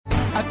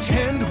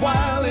Attend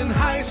while in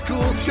high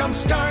school.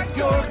 Jumpstart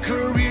your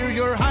career.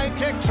 Your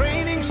high-tech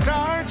training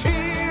starts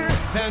here.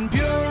 Van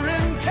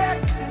Buren Tech.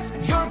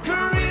 Your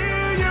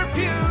career, your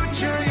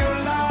future,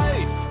 your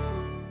life.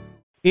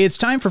 It's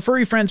time for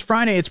Furry Friends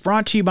Friday. It's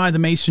brought to you by the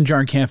Mason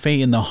Jar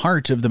Cafe in the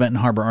heart of the Benton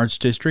Harbor Arts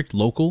District.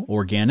 Local,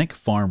 organic,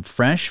 farm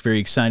fresh. Very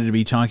excited to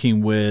be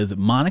talking with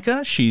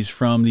Monica. She's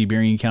from the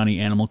Berrien County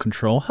Animal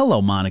Control.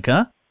 Hello,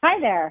 Monica. Hi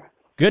there.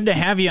 Good to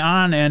have you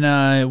on,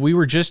 and we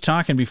were just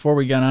talking before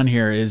we got on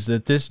here, is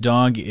that this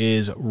dog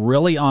is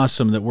really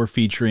awesome that we're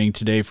featuring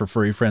today for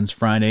Furry Friends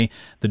Friday.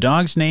 The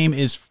dog's name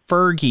is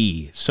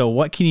Fergie. So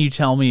what can you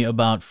tell me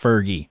about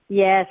Fergie?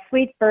 Yes,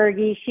 sweet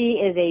Fergie. She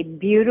is a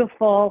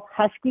beautiful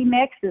husky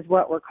mix is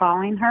what we're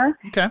calling her.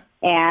 Okay.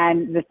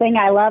 And the thing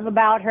I love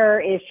about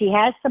her is she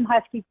has some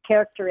husky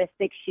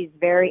characteristics. She's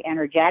very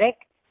energetic.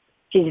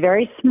 She's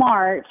very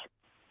smart,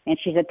 and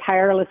she's a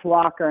tireless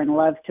walker and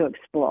loves to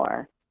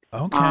explore.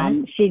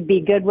 Okay. She'd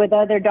be good with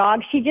other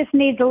dogs. She just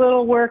needs a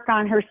little work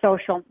on her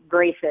social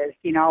graces,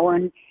 you know,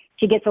 and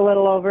she gets a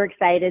little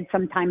overexcited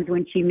sometimes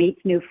when she meets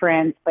new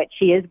friends, but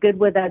she is good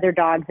with other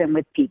dogs and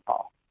with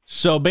people.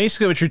 So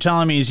basically what you're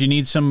telling me is you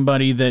need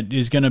somebody that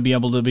is going to be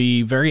able to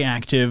be very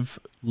active,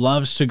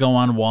 loves to go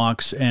on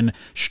walks, and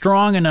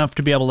strong enough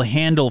to be able to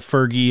handle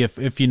Fergie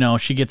if you know,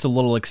 she gets a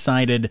little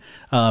excited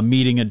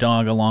meeting a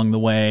dog along the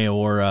way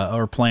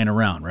or playing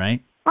around,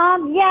 right?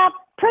 Yeah,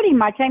 pretty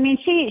much. I mean,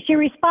 she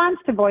responds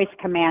to voice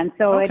commands,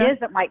 so Okay. it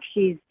isn't like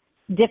she's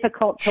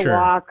difficult to Sure.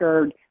 walk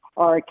or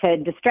to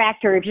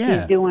distract her if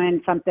Yeah. she's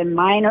doing something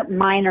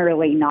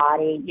minorly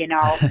naughty, you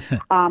know.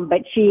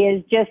 But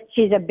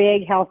she's a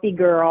big, healthy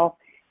girl,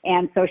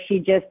 and so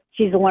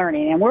she's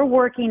learning. And we're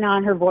working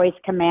on her voice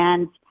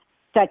commands,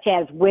 such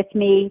as with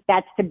me.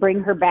 That's to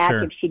bring her back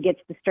Sure. if she gets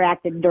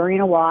distracted during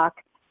a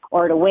walk,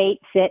 or to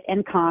wait, sit,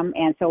 and come.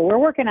 And so we're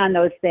working on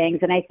those things,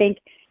 and I think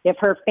if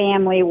her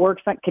family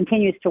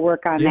continues to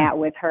work on that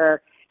with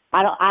her,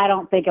 I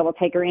don't think it will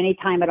take her any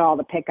time at all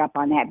to pick up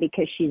on that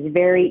because she's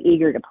very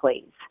eager to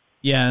please.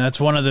 Yeah, that's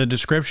one of the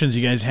descriptions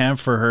you guys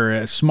have for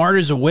her. Smart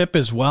as a whip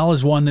as well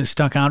is one that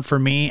stuck out for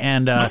me,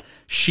 and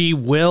she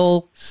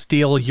will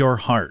steal your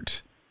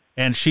heart.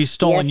 And she's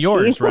stolen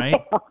yours,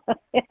 right?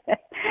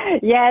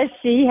 Yes,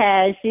 she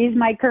has. She's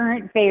my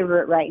current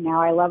favorite right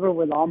now. I love her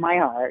with all my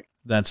heart.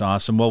 That's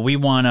awesome. Well, we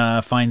want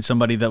to find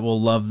somebody that will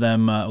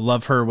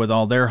love her with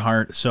all their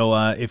heart. So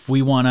if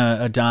we want to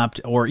adopt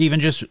or even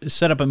just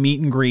set up a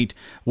meet and greet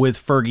with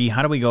Fergie,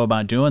 how do we go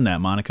about doing that,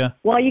 Monica?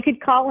 Well, you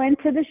could call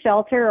into the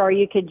shelter or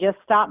you could just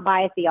stop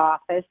by at the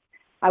office.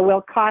 I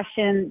will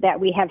caution that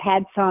we have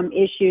had some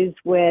issues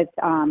with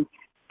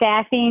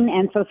staffing,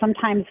 and so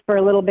sometimes for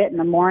a little bit in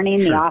the morning,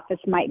 Sure. the office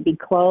might be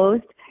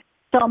closed.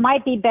 So it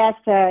might be best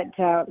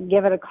to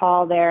give it a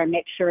call there and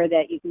make sure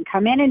that you can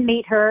come in and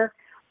meet her.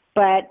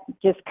 But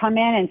just come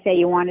in and say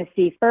you want to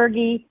see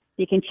Fergie.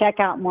 You can check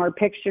out more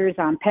pictures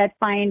on Pet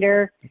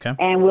Finder, Okay.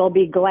 and we'll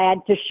be glad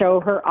to show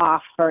her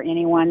off for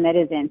anyone that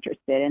is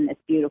interested in this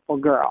beautiful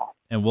girl.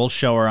 And we'll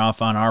show her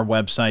off on our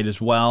website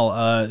as well.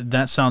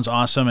 That sounds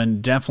awesome,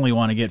 and definitely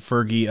want to get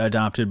Fergie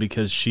adopted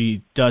because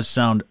she does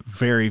sound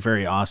very,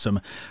 very awesome.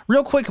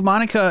 Real quick,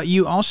 Monica,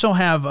 you also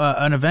have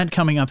an event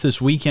coming up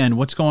this weekend.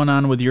 What's going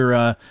on with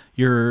your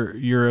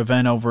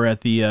event over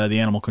at the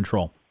Animal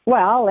Control?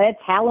 Well, it's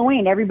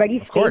Halloween,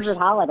 everybody's course. favorite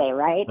holiday,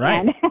 right?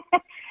 Right.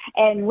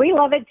 And we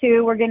love it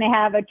too. We're going to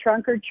have a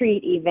trunk or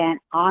treat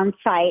event on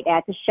site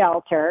at the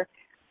shelter.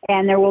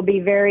 And there will be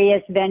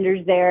various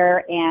vendors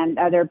there and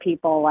other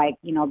people like,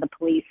 you know, the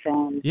police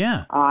and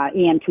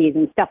EMTs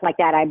and stuff like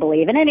that, I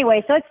believe. And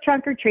anyway, so it's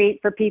trunk or treat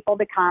for people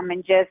to come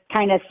and just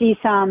kind of see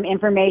some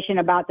information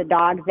about the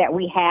dogs that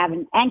we have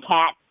and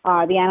cats,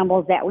 the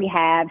animals that we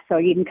have. So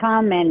you can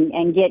come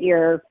and get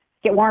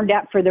warmed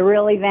up for the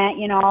real event,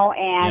 you know,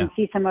 and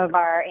see some of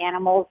our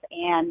animals.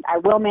 And I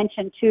will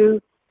mention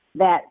too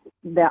that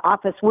the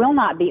office will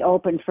not be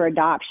open for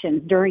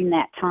adoptions during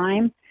that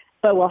time.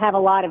 But we'll have a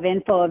lot of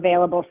info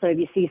available, so if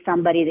you see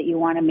somebody that you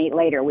want to meet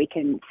later, we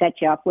can set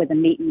you up with a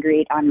meet and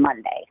greet on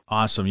Monday.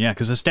 Awesome, yeah,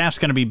 because the staff's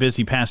going to be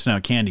busy passing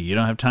out candy. You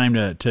don't have time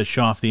to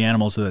show off the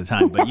animals at the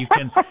time, but you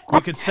can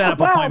set up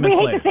appointments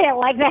we hate later. to say it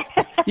like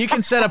that. You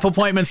can set up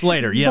appointments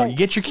later. Yeah, you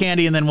get your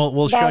candy, and then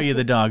we'll show you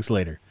the dogs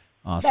later.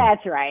 Awesome.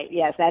 That's right.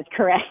 Yes, that's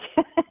correct.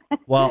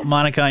 Well,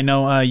 Monica, I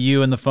know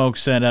you and the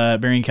folks at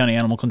Berrien County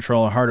Animal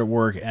Control are hard at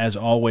work, as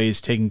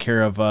always, taking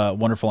care of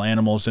wonderful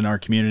animals in our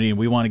community, and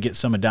we want to get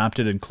some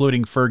adopted,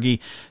 including Fergie.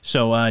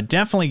 So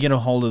definitely get a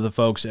hold of the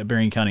folks at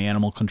Berrien County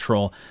Animal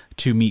Control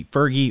to meet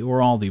Fergie or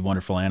all the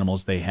wonderful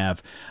animals they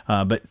have.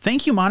 But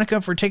thank you,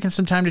 Monica, for taking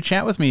some time to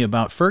chat with me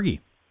about Fergie.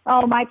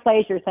 Oh, my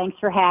pleasure. Thanks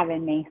for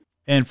having me.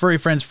 And Furry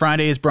Friends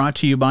Friday is brought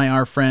to you by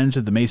our friends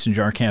at the Mason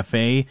Jar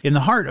Cafe in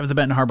the heart of the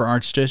Benton Harbor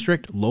Arts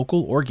District,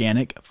 local,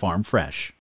 organic, farm fresh.